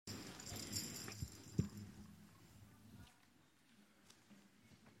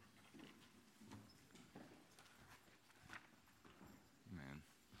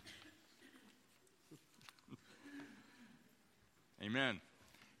Amen.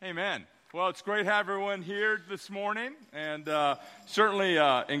 Amen. Well, it's great to have everyone here this morning, and certainly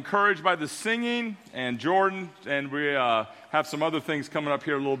encouraged by the singing and Jordan, and we have some other things coming up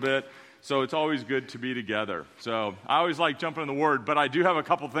here a little bit, so it's always good to be together. So I always like jumping in the Word, but I do have a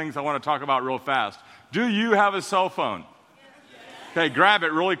couple things I want to talk about real fast. Do you have a cell phone? Okay, grab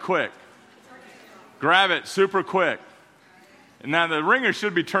it really quick. Grab it super quick. Now, the ringer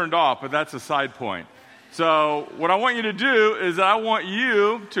should be turned off, but that's a side point. So what I want you to do is I want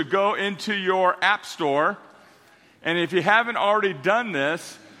you to go into your app store, and if you haven't already done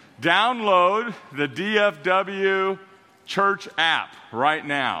this, download the DFW Church app right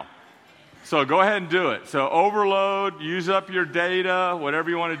now. So go ahead and do it. So overload, use up your data, whatever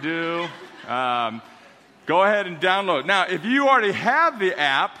you want to do. Go ahead and download. Now, if you already have the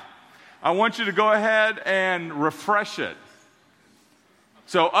app, I want you to go ahead and refresh it.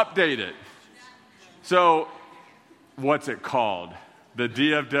 So update it. So, what's it called? The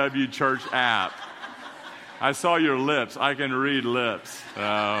DFW Church app. I saw your lips. I can read lips.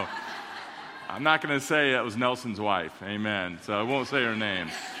 I'm not going to say it was Nelson's wife. Amen. So, I won't say her name.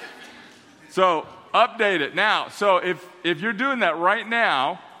 So, update it now. So, if you're doing that right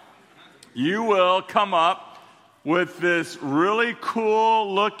now, you will come up with this really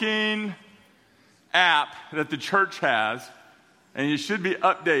cool-looking app that the church has, and you should be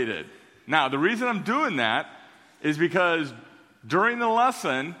updated. Now, the reason I'm doing that is because during the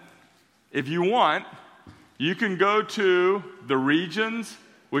lesson, if you want, you can go to the regions,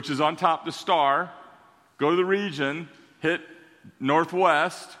 which is on top of the star. Go to the region, hit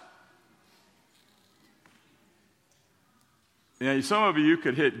Northwest. You know, some of you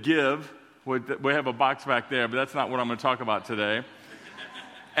could hit Give. We have a box back there, but that's not what I'm going to talk about today.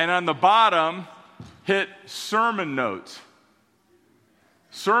 And on the bottom, hit Sermon Notes.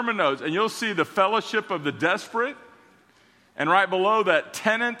 Sermon Notes, and you'll see the Fellowship of the Desperate, and right below that,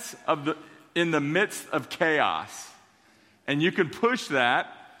 Tenets in the midst of chaos. And you can push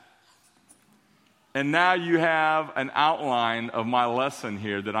that, and now you have an outline of my lesson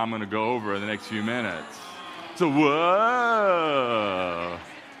here that I'm going to go over in the next few minutes. So, whoa.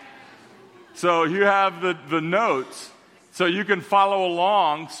 So you have the notes, so you can follow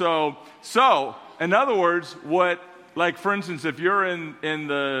along. So in other words, like, for instance, if you're in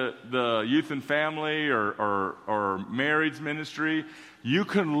the youth and family or marrieds ministry, you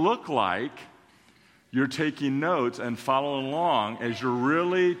can look like you're taking notes and following along as you're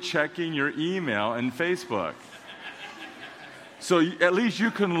really checking your email and Facebook. So at least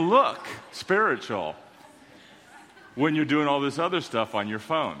you can look spiritual when you're doing all this other stuff on your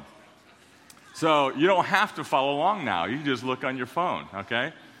phone. So you don't have to follow along now. You can just look on your phone,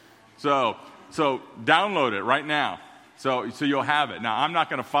 okay? So download it right now, so you'll have it. Now, I'm not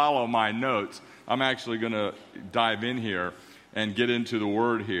going to follow my notes. I'm actually going to dive in here and get into the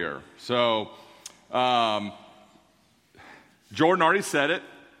Word here. So Jordan already said it.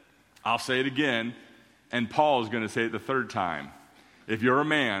 I'll say it again, and Paul is going to say it the third time. If you're a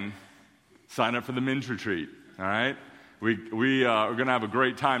man, sign up for the men's retreat, all right? We are going to have a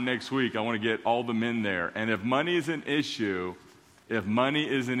great time next week. I want to get all the men there. And if money is an issue,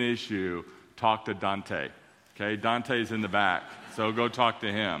 talk to Dante. Okay, Dante's in the back, so go talk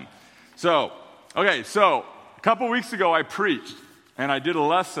to him. So a couple weeks ago I preached, and I did a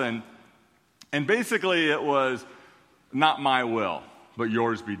lesson, and basically it was not my will, but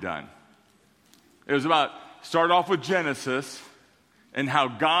yours be done. It was about, start off with Genesis, and how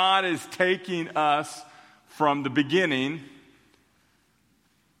God is taking us from the beginning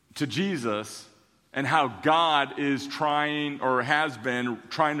to Jesus, and how God is has been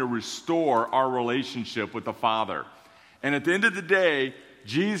trying to restore our relationship with the Father. And at the end of the day,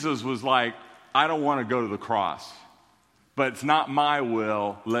 Jesus was like, I don't want to go to the cross, but it's not my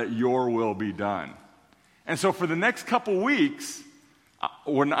will, let your will be done. And so for the next couple weeks,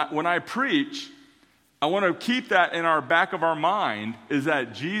 when I preach, I want to keep that in our back of our mind, is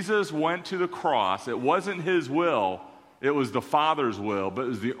that Jesus went to the cross. It wasn't his will. It was the Father's will, but it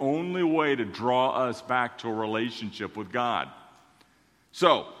was the only way to draw us back to a relationship with God.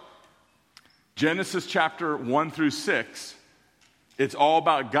 So, Genesis chapter 1 through 6, it's all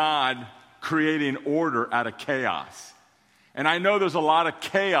about God creating order out of chaos. And I know there's a lot of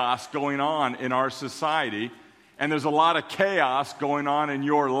chaos going on in our society, and there's a lot of chaos going on in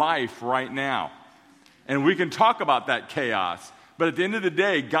your life right now. And we can talk about that chaos, but at the end of the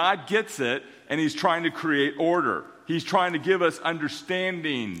day, God gets it, and he's trying to create order. He's trying to give us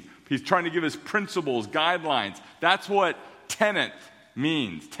understanding. He's trying to give us principles, guidelines. That's what tenet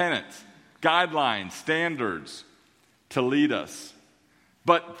means. Tenets, guidelines, standards to lead us.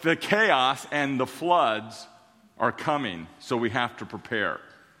 But the chaos and the floods are coming, so we have to prepare.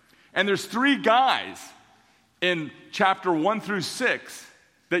 And there's 3 guys in chapter 1 through 6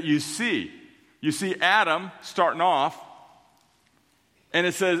 that you see. You see Adam starting off, and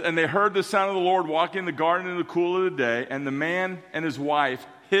it says, and they heard the sound of the Lord walking in the garden in the cool of the day, and the man and his wife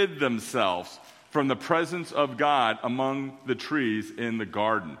hid themselves from the presence of God among the trees in the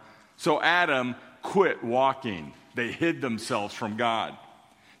garden. So Adam quit walking. They hid themselves from God.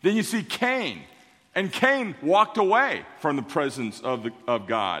 Then you see Cain, and Cain walked away from the presence of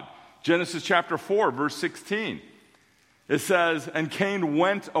God. Genesis chapter 4, verse 16. It says, and Cain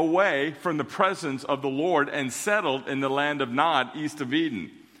went away from the presence of the Lord and settled in the land of Nod, east of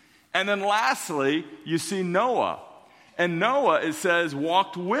Eden. And then lastly, you see Noah. And Noah, it says,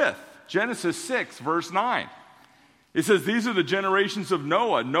 walked with. Genesis 6, verse 9. It says, these are the generations of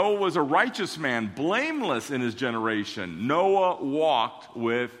Noah. Noah was a righteous man, blameless in his generation. Noah walked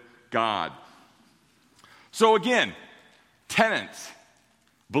with God. So again, tenets,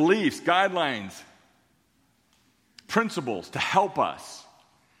 beliefs, guidelines, principles to help us.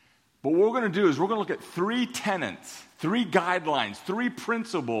 But what we're going to do is we're going to look at 3 tenets, 3 guidelines, 3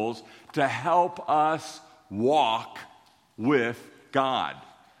 principles to help us walk with God.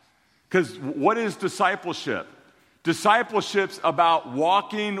 Because what is discipleship? Discipleship's about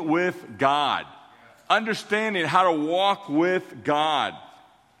walking with God, understanding how to walk with God.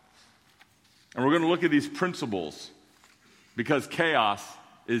 And we're going to look at these principles because chaos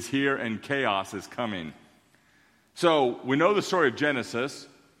is here and chaos is coming. So we know the story of Genesis.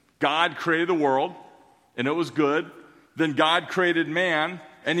 God created the world, and it was good. Then God created man,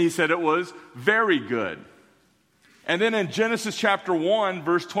 and he said it was very good. And then in Genesis chapter 1,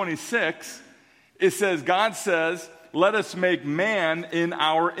 verse 26, it says, God says, let us make man in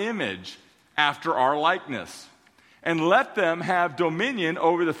our image, after our likeness. And let them have dominion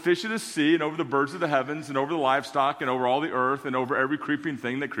over the fish of the sea, and over the birds of the heavens, and over the livestock, and over all the earth, and over every creeping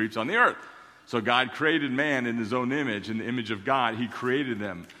thing that creeps on the earth. So God created man in his own image. In the image of God, he created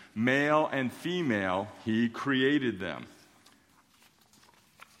them. Male and female, he created them.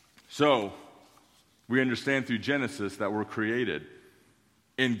 So, we understand through Genesis that we're created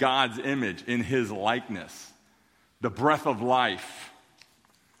in God's image, in his likeness. The breath of life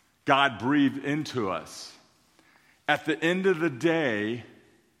God breathed into us. At the end of the day,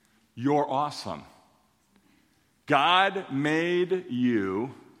 you're awesome. God made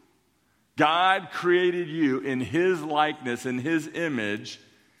you. God created you in his likeness, in his image,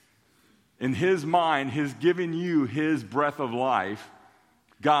 in his mind, his giving you his breath of life.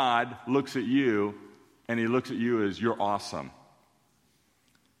 God looks at you, and he looks at you as you're awesome.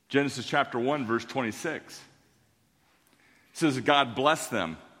 Genesis chapter 1, verse 26. It says that God blessed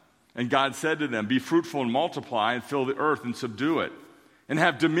them, and God said to them, be fruitful and multiply and fill the earth and subdue it, and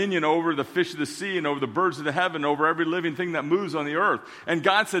have dominion over the fish of the sea and over the birds of the heaven, over every living thing that moves on the earth. And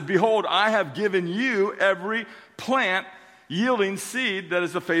God said, behold, I have given you every plant yielding seed that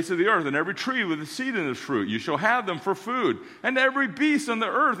is the face of the earth, and every tree with a seed in its fruit. You shall have them for food. And every beast on the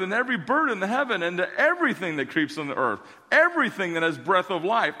earth, and every bird in the heaven, and to everything that creeps on the earth, everything that has breath of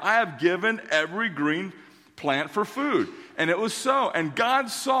life, I have given every green plant for food. And it was so. And God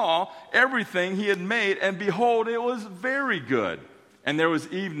saw everything he had made, and behold, it was very good. And there was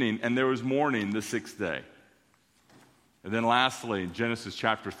evening, and there was morning the 6th day. And then lastly, Genesis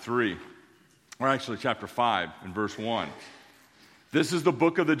chapter 3, or actually chapter 5 and verse 1. This is the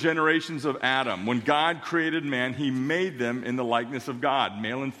book of the generations of Adam. When God created man, he made them in the likeness of God.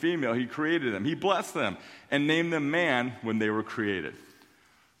 Male and female, he created them. He blessed them and named them man when they were created.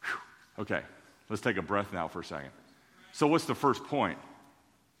 Whew. Okay, let's take a breath now for a second. So what's the first point?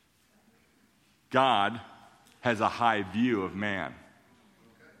 God has a high view of man.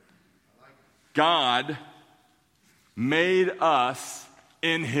 God made us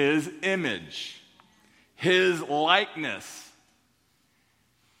in his image, his likeness.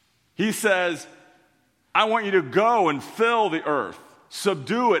 He says, I want you to go and fill the earth,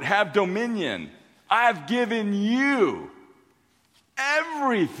 subdue it, have dominion. I've given you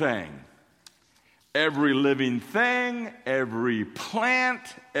everything. Every living thing, every plant,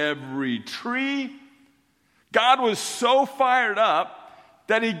 every tree. God was so fired up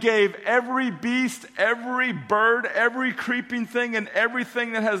that he gave every beast, every bird, every creeping thing, and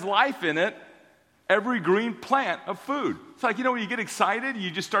everything that has life in it, every green plant of food. It's like, when you get excited,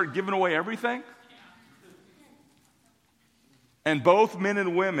 you just start giving away everything. And both men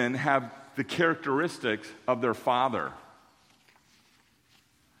and women have the characteristics of their father.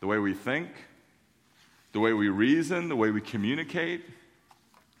 The way we think, the way we reason, the way we communicate,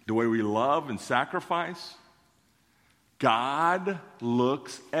 the way we love and sacrifice. God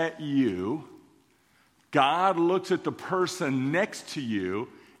looks at you God looks at the person next to you,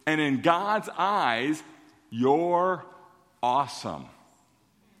 and in God's eyes, you're awesome.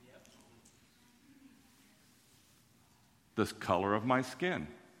 The color of my skin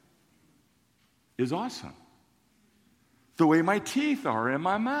is awesome. The way my teeth are in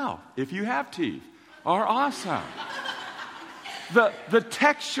my mouth, if you have teeth, are awesome. The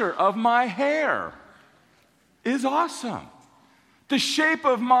texture of my hair is awesome. The shape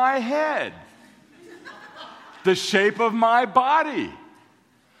of my head, the shape of my body,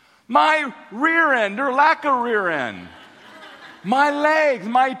 my rear end or lack of rear end, my legs,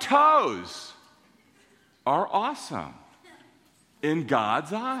 my toes are awesome in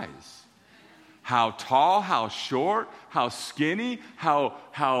God's eyes. How tall, how short, how skinny,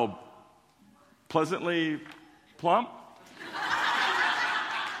 how pleasantly plump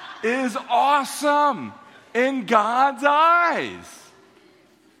is awesome in God's eyes.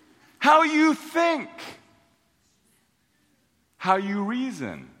 How you think, how you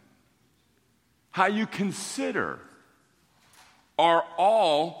reason, how you consider are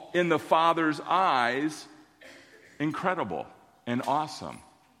all in the Father's eyes incredible and awesome.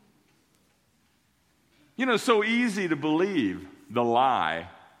 You know, it's so easy to believe the lie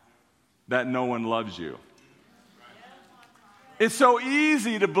that no one loves you. It's so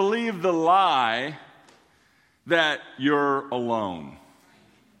easy to believe the lie that you're alone.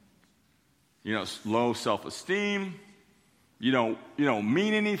 You know, low self-esteem. You don't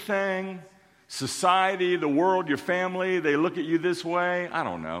mean anything. Society, the world, your family, they look at you this way. I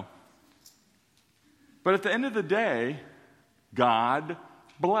don't know. But at the end of the day, God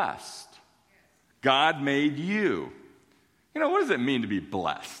blessed. God made you. You know, what does it mean to be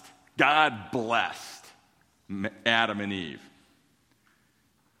blessed? God blessed Adam and Eve.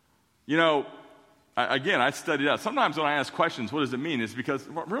 You know, again, I studied out. Sometimes when I ask questions, what does it mean? It's because,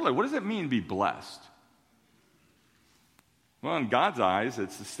 really, what does it mean to be blessed? Well, in God's eyes,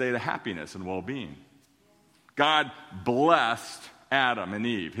 it's a state of happiness and well-being. God blessed Adam and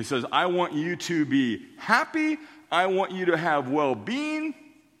Eve. He says, I want you to be happy. I want you to have well-being.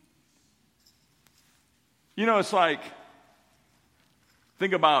 You know, it's like,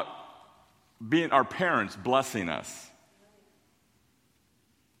 think about being our parents blessing us.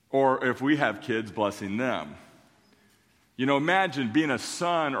 Or if we have kids, blessing them. You know, imagine being a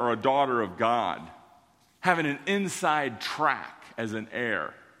son or a daughter of God, having an inside track as an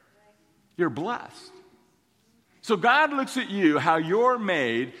heir. You're blessed. So God looks at you, how you're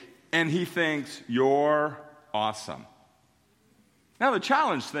made, and he thinks you're awesome. Now, the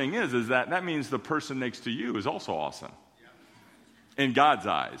challenge thing is that means the person next to you is also awesome in God's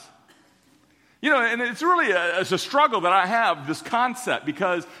eyes. You know, and it's really it's a struggle that I have, this concept,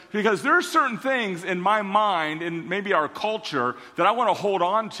 because there are certain things in my mind and maybe our culture that I want to hold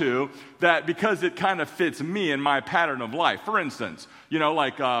on to that because it kind of fits me and my pattern of life. For instance, you know,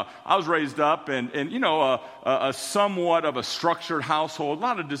 like I was raised up in you know, a somewhat of a structured household, a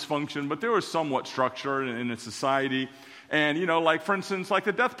lot of dysfunction, but there was somewhat structure in a society. And, you know, like, for instance, like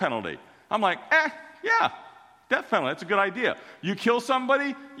the death penalty. I'm like, yeah, death penalty, that's a good idea. You kill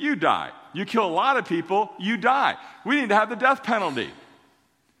somebody, you die. You kill a lot of people, you die. We need to have the death penalty.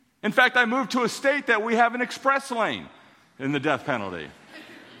 In fact, I moved to a state that we have an express lane in the death penalty.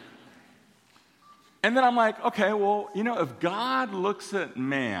 And then I'm like, okay, well, you know, if God looks at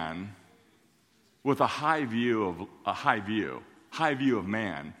man with a high view of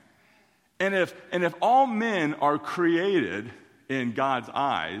man, and if all men are created in God's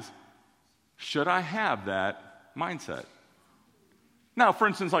eyes, should I have that mindset? Now, for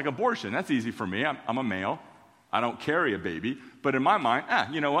instance, like abortion, that's easy for me. I'm a male. I don't carry a baby. But in my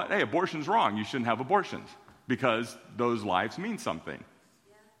mind, you know what? Hey, abortion's wrong. You shouldn't have abortions because those lives mean something.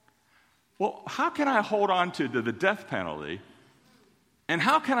 Yeah. Well, how can I hold on to the death penalty? And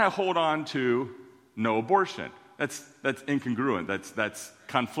how can I hold on to no abortion? That's incongruent. That's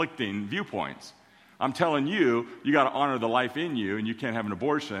conflicting viewpoints. I'm telling you, you got to honor the life in you, and you can't have an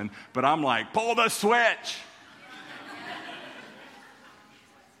abortion. But I'm like, pull the switch.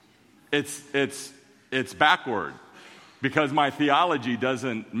 It's backward because my theology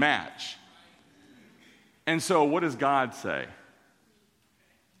doesn't match. And so what does God say?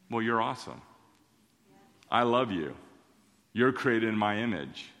 Well, you're awesome. I love you. You're created in my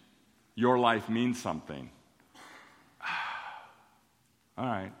image. Your life means something. All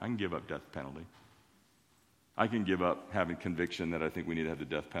right, I can give up death penalty. I can give up having conviction that I think we need to have the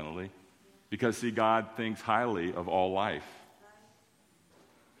death penalty. Because, see, God thinks highly of all life.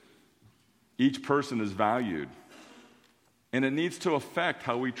 Each person is valued. And it needs to affect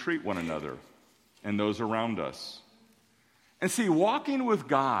how we treat one another and those around us. And see, walking with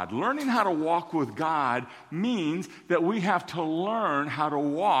God, learning how to walk with God means that we have to learn how to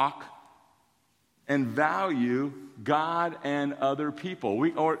walk and value God and other people.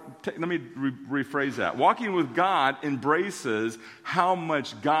 Let me rephrase that. Walking with God embraces how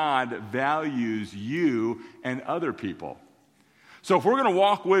much God values you and other people. So if we're going to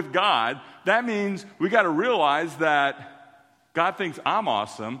walk with God, that means we got to realize that God thinks I'm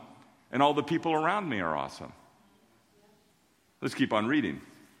awesome and all the people around me are awesome. Let's keep on reading.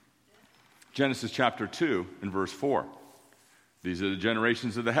 Genesis chapter 2 and verse 4. These are the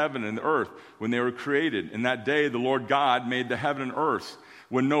generations of the heaven and the earth when they were created. In that day the Lord God made the heaven and earth,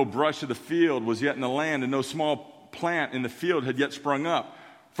 when no brush of the field was yet in the land, and no small plant in the field had yet sprung up.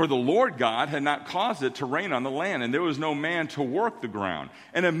 For the Lord God had not caused it to rain on the land, and there was no man to work the ground.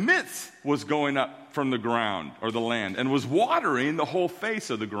 And a mist was going up from the ground, or the land, and was watering the whole face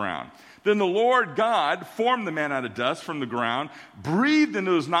of the ground. Then the Lord God formed the man out of dust from the ground, breathed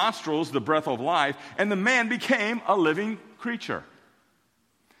into his nostrils the breath of life, and the man became a living creature.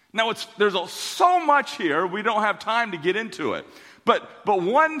 Now, there's so much here, we don't have time to get into it. But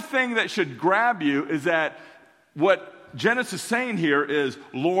one thing that should grab you is that what Genesis is saying here is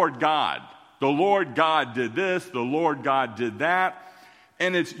Lord God. The Lord God did this, the Lord God did that.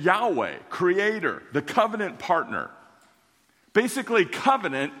 And it's Yahweh, creator, the covenant partner. Basically,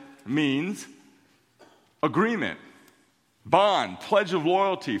 covenant means agreement, bond, pledge of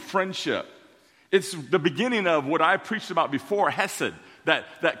loyalty, friendship. It's the beginning of what I preached about before, Hesed,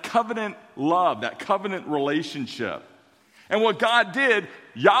 that covenant love, that covenant relationship. And what God did,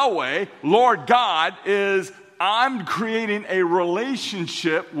 Yahweh, Lord God, is I'm creating a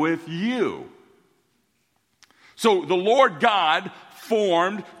relationship with you. So the Lord God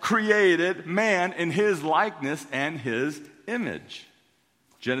formed, created man in his likeness and his image.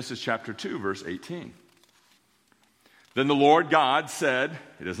 Genesis chapter 2, verse 18. Then the Lord God said,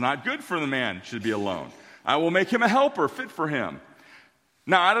 it is not good for the man should be alone. I will make him a helper fit for him.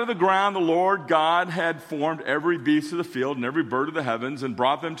 Now out of the ground the Lord God had formed every beast of the field and every bird of the heavens and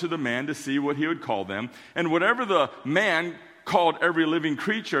brought them to the man to see what he would call them. And whatever the man called every living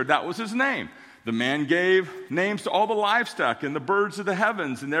creature, that was his name. The man gave names to all the livestock and the birds of the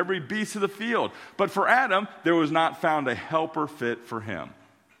heavens and every beast of the field. But for Adam there was not found a helper fit for him.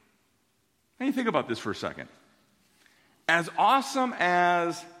 Now you think about this for a second. As awesome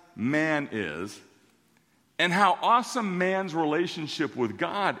as man is, and how awesome man's relationship with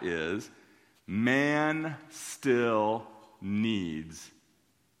God is, man still needs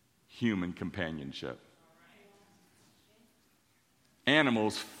human companionship.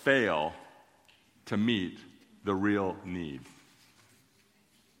 Animals fail to meet the real need.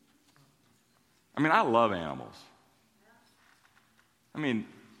 I mean, I love animals. I mean,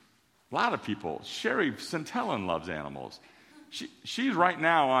 a lot of people. Sherry Centellin loves animals. She's right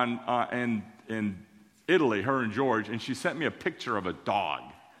now in Italy, her and George, and she sent me a picture of a dog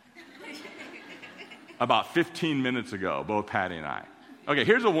about 15 minutes ago, both Patty and I. Okay,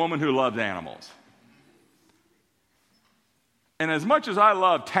 here's a woman who loves animals. And as much as I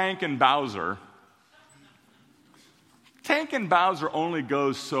love Tank and Bowser only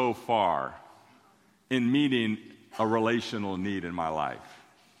goes so far in meeting a relational need in my life.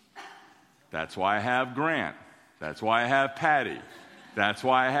 That's why I have Grant. That's why I have Patty. That's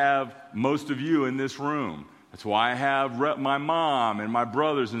why I have most of you in this room. That's why I have my mom and my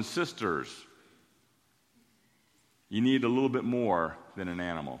brothers and sisters. You need a little bit more than an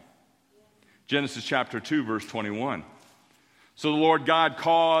animal. Genesis chapter 2, verse 21. So the Lord God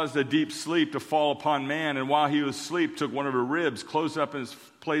caused a deep sleep to fall upon man, and while he was asleep, took one of her ribs, closed up in his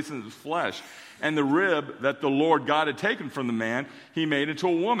place in his flesh. And the rib that the Lord God had taken from the man, he made into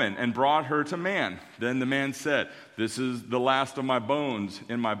a woman and brought her to man. Then the man said, This at last is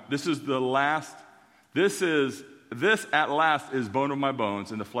bone of my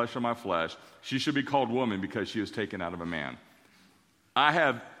bones and the flesh of my flesh. She should be called woman because she was taken out of a man. I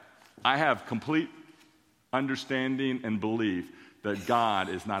have complete understanding and belief that God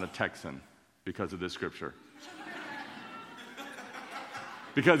is not a Texan because of this scripture.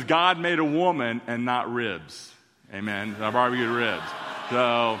 Because God made a woman and not ribs. Amen. I barbecued ribs.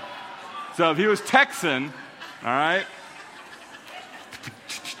 So if he was Texan, all right.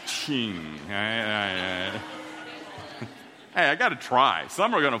 Hey, I got to try.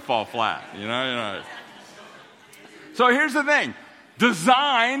 Some are going to fall flat, you know. So here's the thing.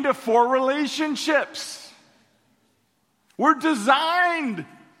 Designed for relationships. We're designed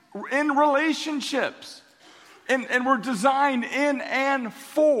in relationships. And we're designed in and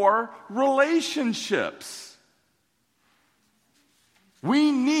for relationships.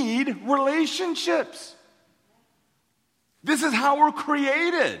 We need relationships. This is how we're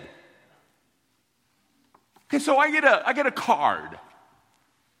created. Okay, so I get a card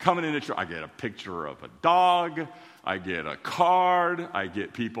coming in. I get a picture of a dog. I get a card. I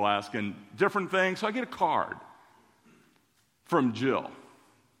get people asking different things. So I get a card from Jill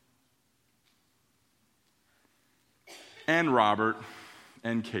and Robert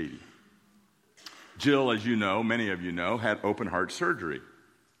and Katie. Jill, as you know, many of you know, had open heart surgery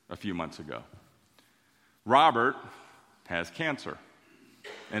a few months ago. Robert has cancer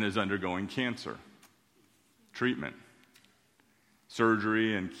and is undergoing cancer treatment,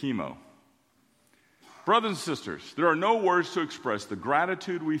 surgery, and chemo. Brothers and sisters, there are no words to express the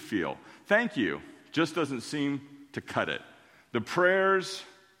gratitude we feel. Thank you just doesn't seem to cut it. The prayers,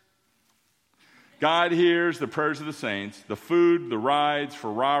 God hears the prayers of the saints, the food, the rides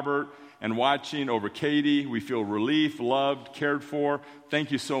for Robert, and watching over Katie. We feel relief, loved, cared for.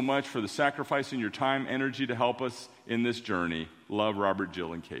 Thank you so much for the sacrificing your time, energy to help us in this journey. Love, Robert,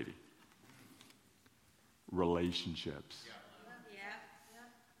 Jill, and Katie. Relationships.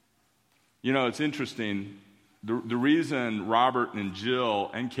 You know, it's interesting. The reason Robert and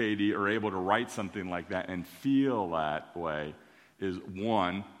Jill and Katie are able to write something like that and feel that way is,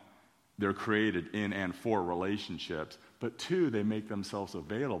 one, they're created in and for relationships, but two, they make themselves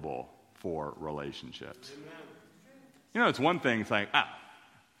available for relationships. Amen. You know, it's one thing, it's like,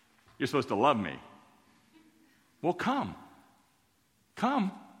 you're supposed to love me. Well, come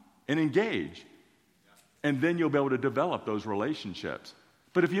and engage, and then you'll be able to develop those relationships.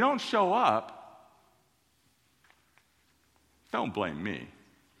 But if you don't show up, don't blame me.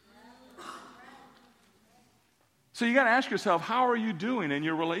 So you got to ask yourself, how are you doing in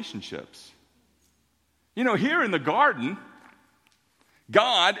your relationships? You know, here in the garden,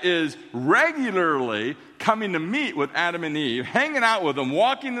 God is regularly coming to meet with Adam and Eve, hanging out with them,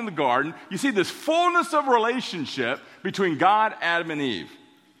 walking in the garden. You see this fullness of relationship between God, Adam, and Eve.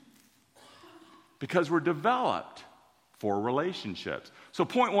 Because we're developed for relationships. So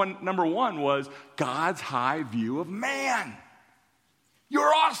number one was God's high view of man.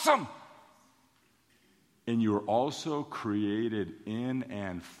 You're awesome. And you're also created in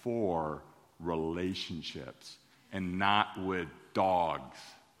and for relationships, and not with dogs,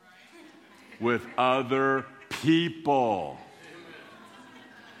 with other people.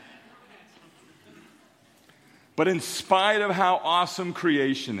 But in spite of how awesome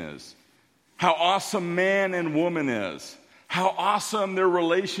creation is, how awesome man and woman is, how awesome their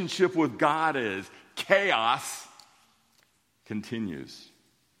relationship with God is, chaos continues.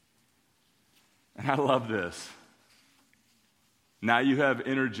 And I love this. Now you have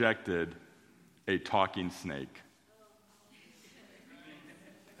interjected a talking snake.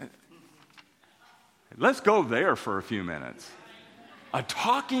 Let's go there for a few minutes. A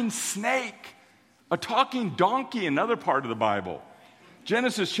talking snake, a talking donkey, another part of the Bible.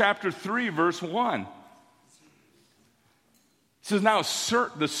 Genesis chapter 3, verse 1. It says, now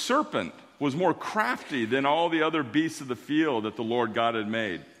the serpent was more crafty than all the other beasts of the field that the Lord God had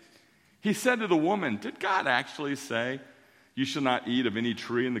made. He said to the woman, did God actually say, you shall not eat of any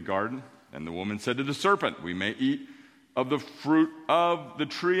tree in the garden? And the woman said to the serpent, we may eat of the fruit of the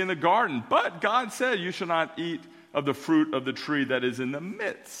tree in the garden. But God said, you shall not eat of the fruit of the tree that is in the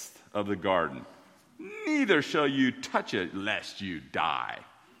midst of the garden. Neither shall you touch it, lest you die.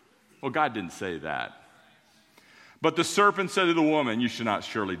 Well, God didn't say that. But the serpent said to the woman, you shall not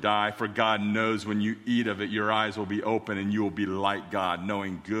surely die, for God knows when you eat of it, your eyes will be open and you will be like God,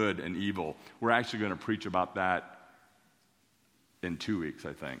 knowing good and evil. We're actually going to preach about that in 2 weeks,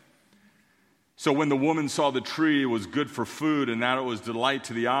 I think. So when the woman saw the tree was good for food, and that it was delight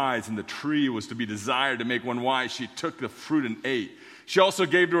to the eyes, and the tree was to be desired to make one wise, she took the fruit and ate. She also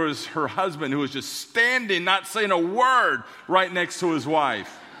gave to her husband, who was just standing, not saying a word, right next to his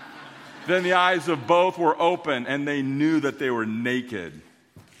wife. Then the eyes of both were open, and they knew that they were naked.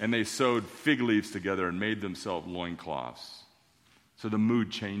 And they sewed fig leaves together and made themselves loincloths. So the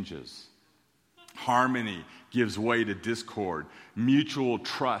mood changes. Harmony gives way to discord. Mutual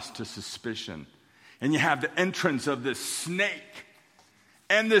trust to suspicion. And you have the entrance of this snake.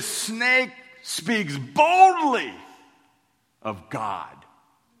 And this snake speaks boldly of God.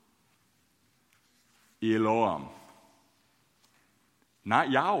 Elohim.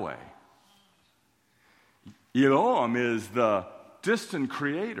 Not Yahweh. Elohim is the distant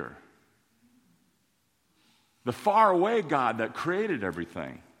creator, the faraway God that created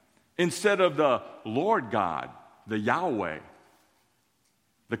everything, instead of the Lord God, the Yahweh,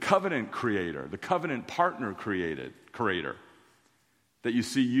 the covenant creator, the covenant partner creator that you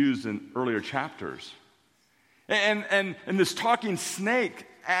see used in earlier chapters. And this talking snake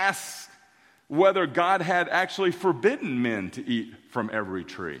asks, whether God had actually forbidden men to eat from every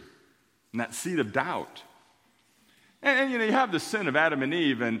tree. And that seed of doubt. And you know, you have the sin of Adam and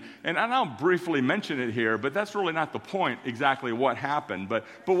Eve, and I'll briefly mention it here, but that's really not the point exactly what happened. But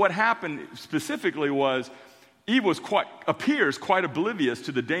what happened specifically was Eve appears quite oblivious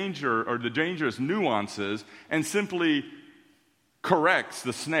to the danger or the dangerous nuances and simply corrects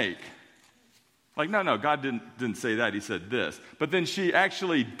the snake. Like, no, God didn't say that. He said this. But then she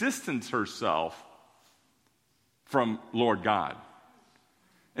actually distanced herself from Lord God.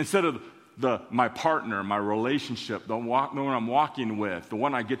 Instead of my partner, my relationship, the one I'm walking with, the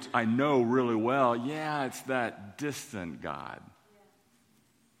one I know really well, it's that distant God.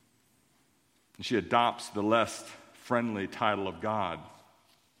 And she adopts the less friendly title of God.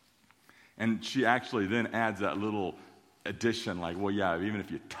 And she actually then adds that little addition like, even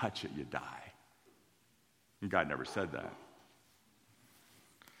if you touch it, you die. And God never said that.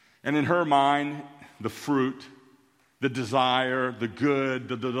 And in her mind, the fruit, the desire, the good,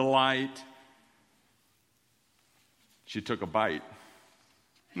 the delight, she took a bite.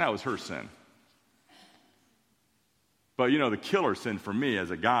 And that was her sin. But you know, the killer sin for me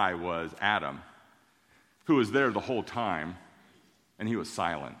as a guy was Adam, who was there the whole time, and he was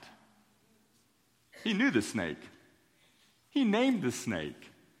silent. He knew the snake. He named the snake.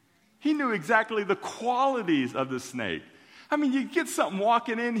 He knew exactly the qualities of the snake. I mean, you get something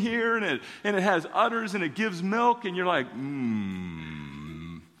walking in here, and it has udders, and it gives milk, and you're like,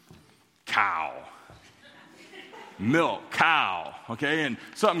 cow. Milk, cow, okay? And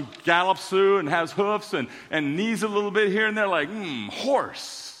something gallops through and has hoofs and knees a little bit here and there, like,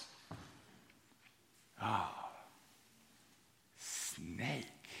 horse. Oh, snake.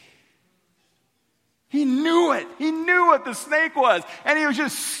 He knew it. He knew what the snake was. And he was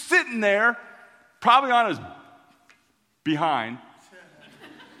just sitting there, probably on his behind,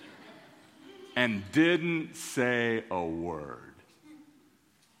 and didn't say a word.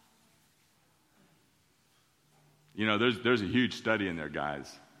 You know, there's a huge study in there,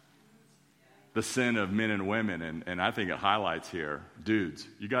 guys. The sin of men and women, and I think it highlights here. Dudes,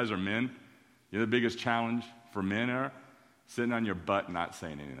 you guys are men. You know the biggest challenge for men are sitting on your butt and not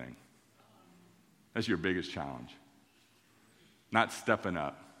saying anything. That's your biggest challenge. Not stepping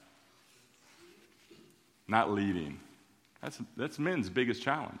up. Not leading. That's men's biggest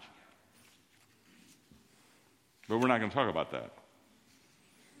challenge. But we're not going to talk about that.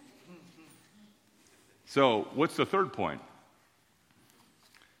 So, what's the third point?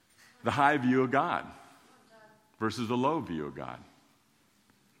 The high view of God versus the low view of God.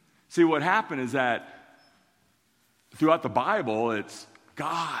 See, what happened is that throughout the Bible, it's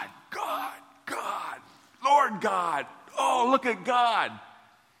God, God, God, Lord God. Oh, look at God.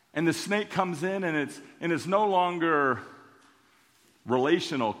 And the snake comes in, and it's no longer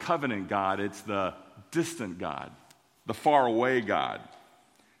relational covenant God. It's the distant God, the far away God.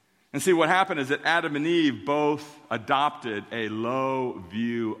 And see, what happened is that Adam and Eve both adopted a low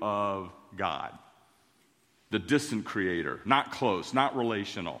view of God, the distant creator, not close, not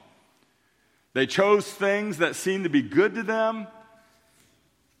relational. They chose things that seemed to be good to them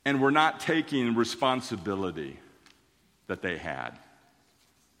and were not taking responsibility that they had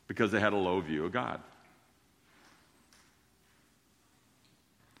because they had a low view of God.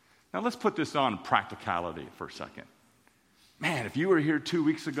 Now, let's put this on practicality for a second. Man, if you were here 2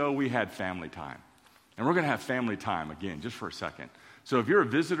 weeks ago, we had family time. And we're going to have family time again, just for a second. So if you're a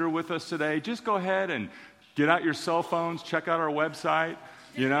visitor with us today, just go ahead and get out your cell phones, check out our website,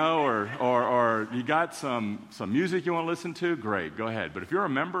 you know, or you got some music you want to listen to, great, go ahead. But if you're a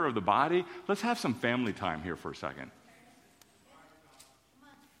member of the body, let's have some family time here for a second.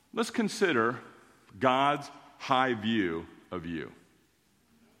 Let's consider God's high view of you.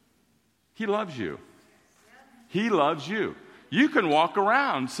 He loves you. He loves you. You can walk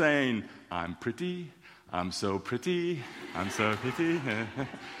around saying, I'm pretty, I'm so pretty, I'm so pretty.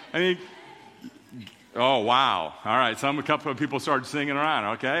 I mean, oh, wow. All right, a couple of people started singing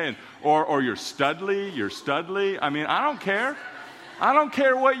around, okay? Or you're studly. I mean, I don't care. I don't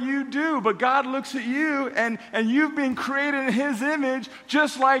care what you do, but God looks at you, and you've been created in His image,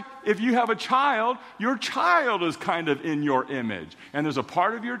 just like if you have a child, your child is kind of in your image. And there's a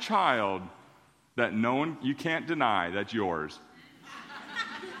part of your child that you can't deny that's yours.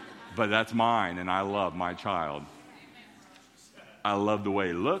 But that's mine, and I love my child. I love the way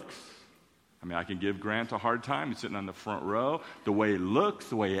he looks. I mean, I can give Grant a hard time. He's sitting on the front row. The way he looks,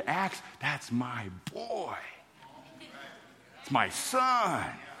 the way he acts, that's my boy. It's my son.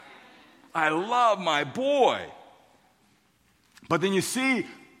 I love my boy. But then you see,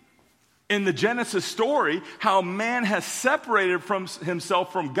 in the Genesis story how man has separated from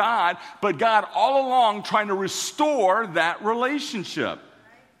himself from God, but God all along trying to restore that relationship.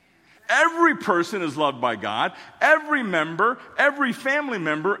 Every person is loved by God. Every member, every family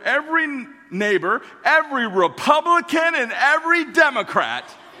member, every neighbor, every Republican, and every Democrat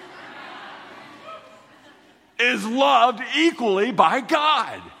is loved equally by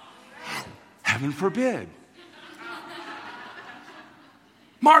God. Heaven forbid.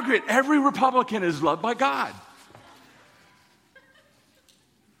 Margaret, every Republican is loved by God.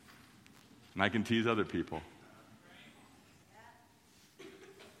 And I can tease other people.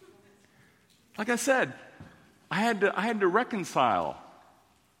 Like I said, I had to reconcile,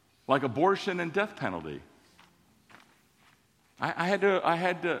 like abortion and death penalty. I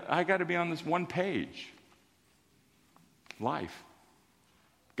got to be on this one page. Life.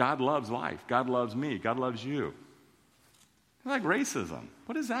 God loves life. God loves me. God loves you. It's like racism.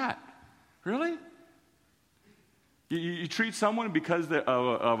 What is that? Really? You treat someone because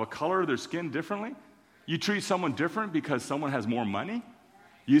of a color of their skin differently? You treat someone different because someone has more money?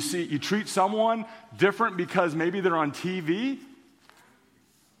 You treat someone different because maybe they're on TV?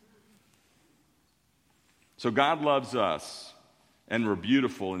 So God loves us, and we're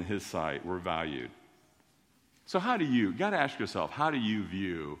beautiful in His sight. We're valued. So you got to ask yourself, how do you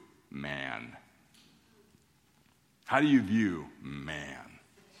view man? How do you view man?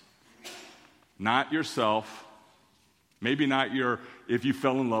 Not yourself. Maybe not if you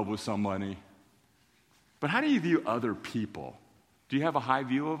fell in love with somebody. But how do you view other people? Do you have a high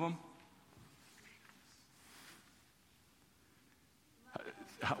view of them?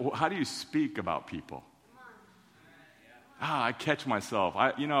 How do you speak about people? I catch myself.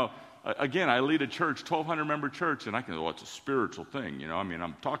 Again, I lead a church, 1,200-member church, and I can, it's a spiritual thing,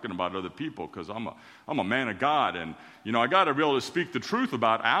 I'm talking about other people because I'm a man of God, and, I got to be able to speak the truth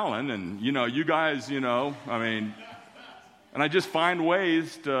about Alan, and, you guys, and I just find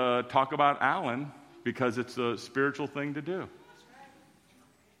ways to talk about Alan because it's a spiritual thing to do.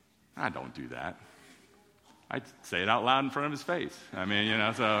 I don't do that. I say it out loud in front of his face.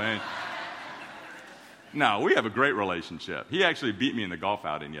 No, we have a great relationship. He actually beat me in the golf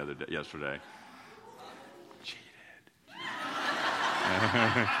outing yesterday. Cheated.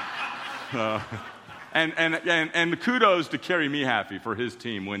 And kudos to Kerry Mehaffey for his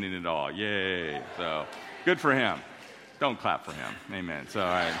team winning it all. Yay. So good for him. Don't clap for him. Amen. So all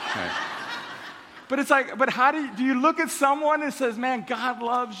right. But it's like, how do you look at someone and says, man, God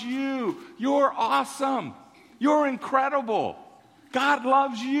loves you. You're awesome. You're incredible. God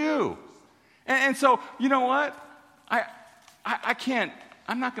loves you. And so, you know what? I can't,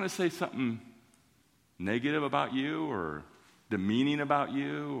 I'm not going to say something negative about you or demeaning about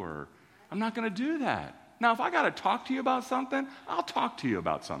you, or I'm not going to do that. Now, if I got to talk to you about something, I'll talk to you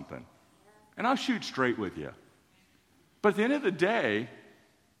about something. And I'll shoot straight with you. But at the end of the day,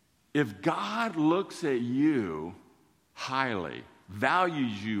 if God looks at you highly,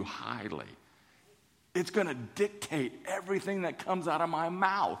 values you highly, it's going to dictate everything that comes out of my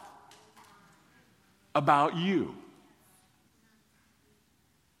mouth about you.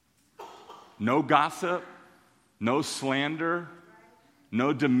 No gossip, no slander,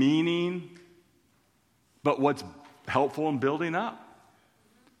 no demeaning, but what's helpful in building up.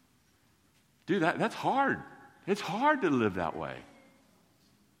 Dude, that's hard. It's hard to live that way.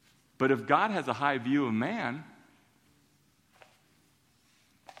 But if God has a high view of man,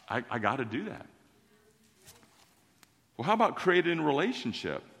 I got to do that. Well, how about creating a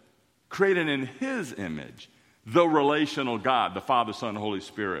relationship? Created in His image, the relational God, the Father, Son, and Holy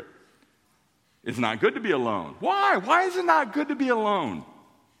Spirit. It's not good to be alone. Why? Why is it not good to be alone?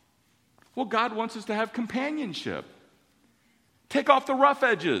 Well, God wants us to have companionship. Take off the rough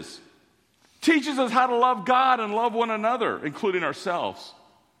edges. Teaches us how to love God and love one another, including ourselves.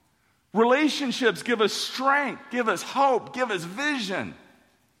 Relationships give us strength, give us hope, give us vision.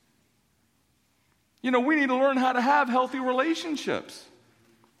 We need to learn how to have healthy relationships.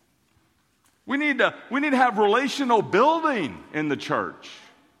 We need to have relational building in the church.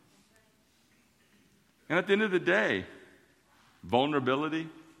 And at the end of the day, vulnerability,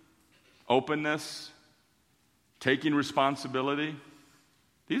 openness, taking responsibility,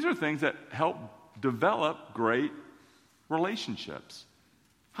 these are things that help develop great relationships.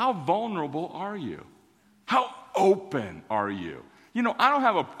 How vulnerable are you? How open are you? I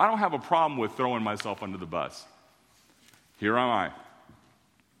don't have a problem with throwing myself under the bus. Here am I.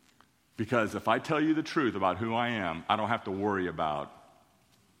 Because if I tell you the truth about who I am, I don't have to worry about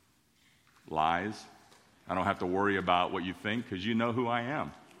lies. I don't have to worry about what you think, because you know who I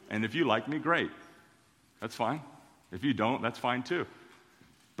am. And if you like me, great. That's fine. If you don't, that's fine too.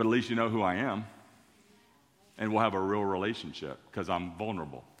 But at least you know who I am. And we'll have a real relationship because I'm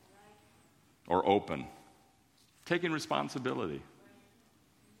vulnerable or open. Taking responsibility.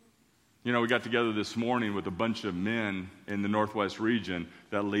 You know, we got together this morning with a bunch of men in the Northwest region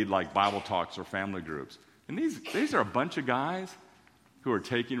that lead like Bible talks or family groups. And these are a bunch of guys who are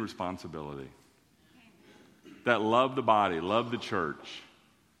taking responsibility. That love the body, love the church.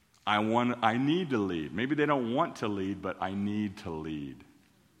 I need to lead. Maybe they don't want to lead, but I need to lead.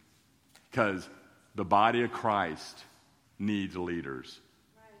 Because the body of Christ needs leaders.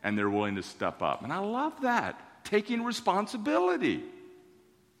 And they're willing to step up. And I love that. Taking responsibility.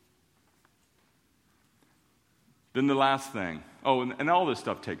 Then the last thing. Oh, and all this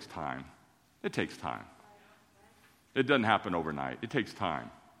stuff takes time. It takes time. It doesn't happen overnight. It takes time.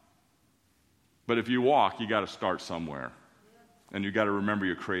 But if you walk, you got to start somewhere. And you got to remember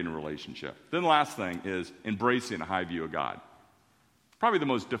you're creating a relationship. Then the last thing is embracing a high view of God. Probably the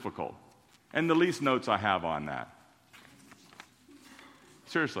most difficult. And the least notes I have on that.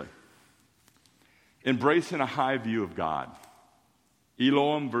 Seriously. Embracing a high view of God.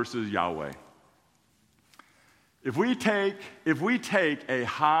 Elohim versus Yahweh. If we take a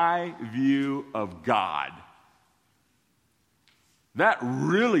high view of God, that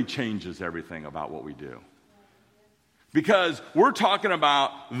really changes everything about what we do. Because we're talking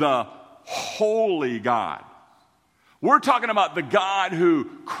about the holy God. We're talking about the God who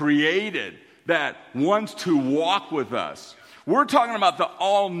created, that wants to walk with us. We're talking about the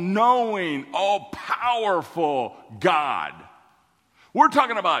all-knowing, all-powerful God. We're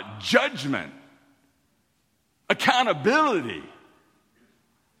talking about judgment, accountability.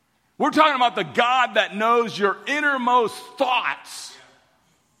 We're talking about the God that knows your innermost thoughts,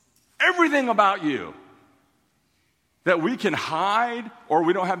 everything about you, that we can hide or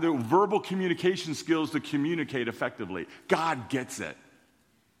we don't have the verbal communication skills to communicate effectively. God gets it.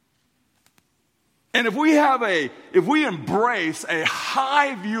 And if we embrace a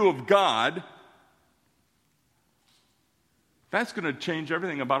high view of God, that's going to change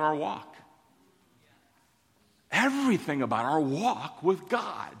everything about our walk. Everything about our walk with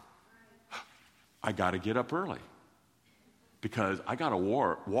God. I got to get up early because I got to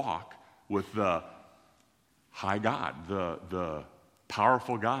walk with the high God, the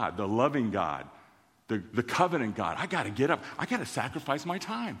powerful God, the loving God, the covenant God. I got to get up. I got to sacrifice my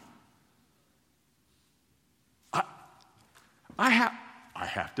time. I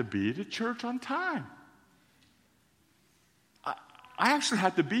have to be at church on time. I actually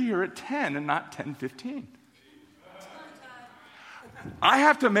have to be here at 10 and not 10:15. I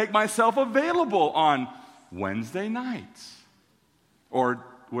have to make myself available on Wednesday nights or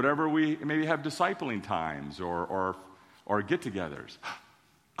whatever we maybe have discipling times or get-togethers.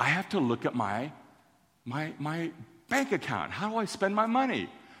 I have to look at my bank account. How do I spend my money?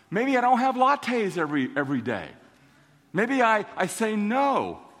 Maybe I don't have lattes every day. Maybe I say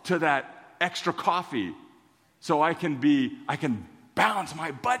no to that extra coffee so I can balance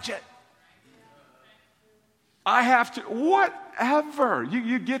my budget. I have to, whatever.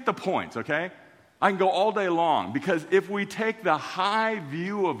 You get the points, okay? I can go all day long because if we take the high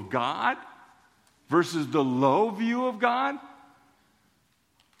view of God versus the low view of God,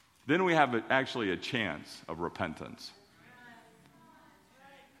 then we have actually a chance of repentance.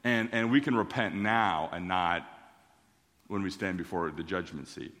 And we can repent now and not when we stand before the judgment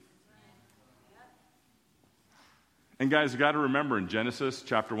seat. And guys, you got to remember in Genesis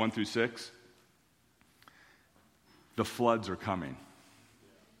chapter 1 through 6, the floods are coming.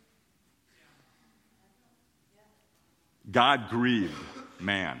 God grieved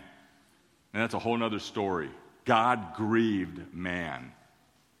man. And that's a whole other story. God grieved man.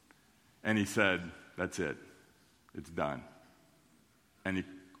 And he said, that's it. It's done. And he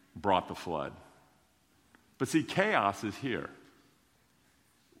brought the flood. But see, chaos is here.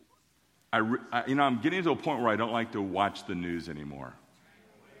 I'm getting to a point where I don't like to watch the news anymore.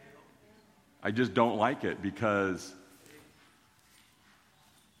 I just don't like it because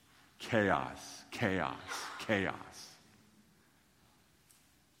chaos.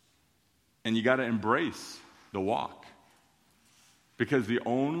 And you got to embrace the walk. Because the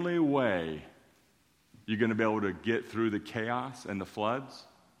only way you're going to be able to get through the chaos and the floods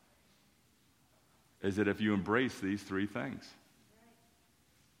is that if you embrace these three things.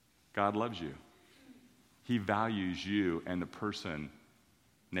 God loves you. He values you and the person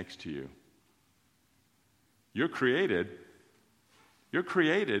next to you. You're created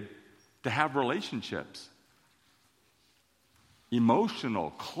to have relationships. Emotional,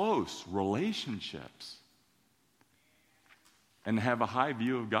 close relationships. And have a high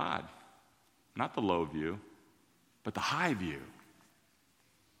view of God. Not the low view, but the high view.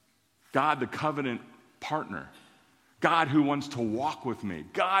 God, the covenant partner. God who wants to walk with me.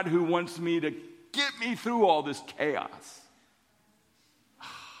 God who wants me to get me through all this chaos.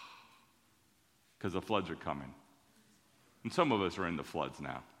 Because the floods are coming. And some of us are in the floods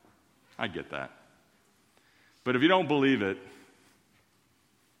now. I get that. But if you don't believe it,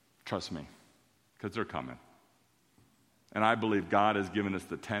 trust me, because they're coming. And I believe God has given us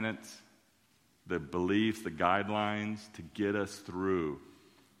the tenets, the beliefs, the guidelines to get us through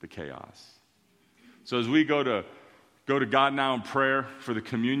the chaos. So as we go to God now in prayer for the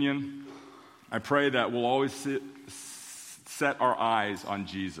communion, I pray that we'll always set our eyes on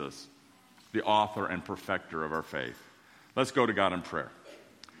Jesus, the author and perfecter of our faith. Let's go to God in prayer.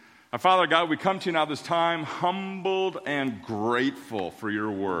 Our Father God, we come to you now this time humbled and grateful for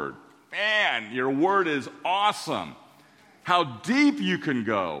your word. Man, your word is awesome. How deep you can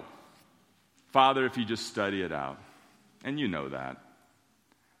go. Father, if you just study it out. And you know that.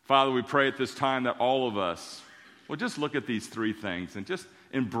 Father, we pray at this time that all of us will just look at these three things and just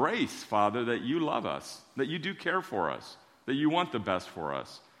embrace, Father, that you love us, that you do care for us, that you want the best for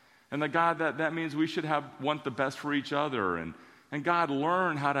us. And that, God, that means we should want the best for each other. And God,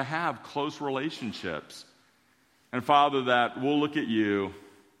 learn how to have close relationships. And Father, that we'll look at you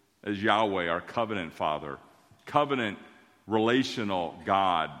as Yahweh, our covenant Father, covenant relational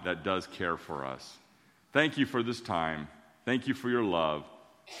God that does care for us. Thank you for this time. Thank you for your love.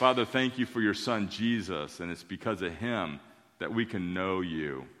 Father, thank you for your Son, Jesus, and it's because of him that we can know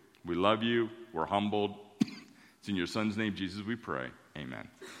you. We love you. We're humbled. It's in your Son's name, Jesus, we pray. Amen.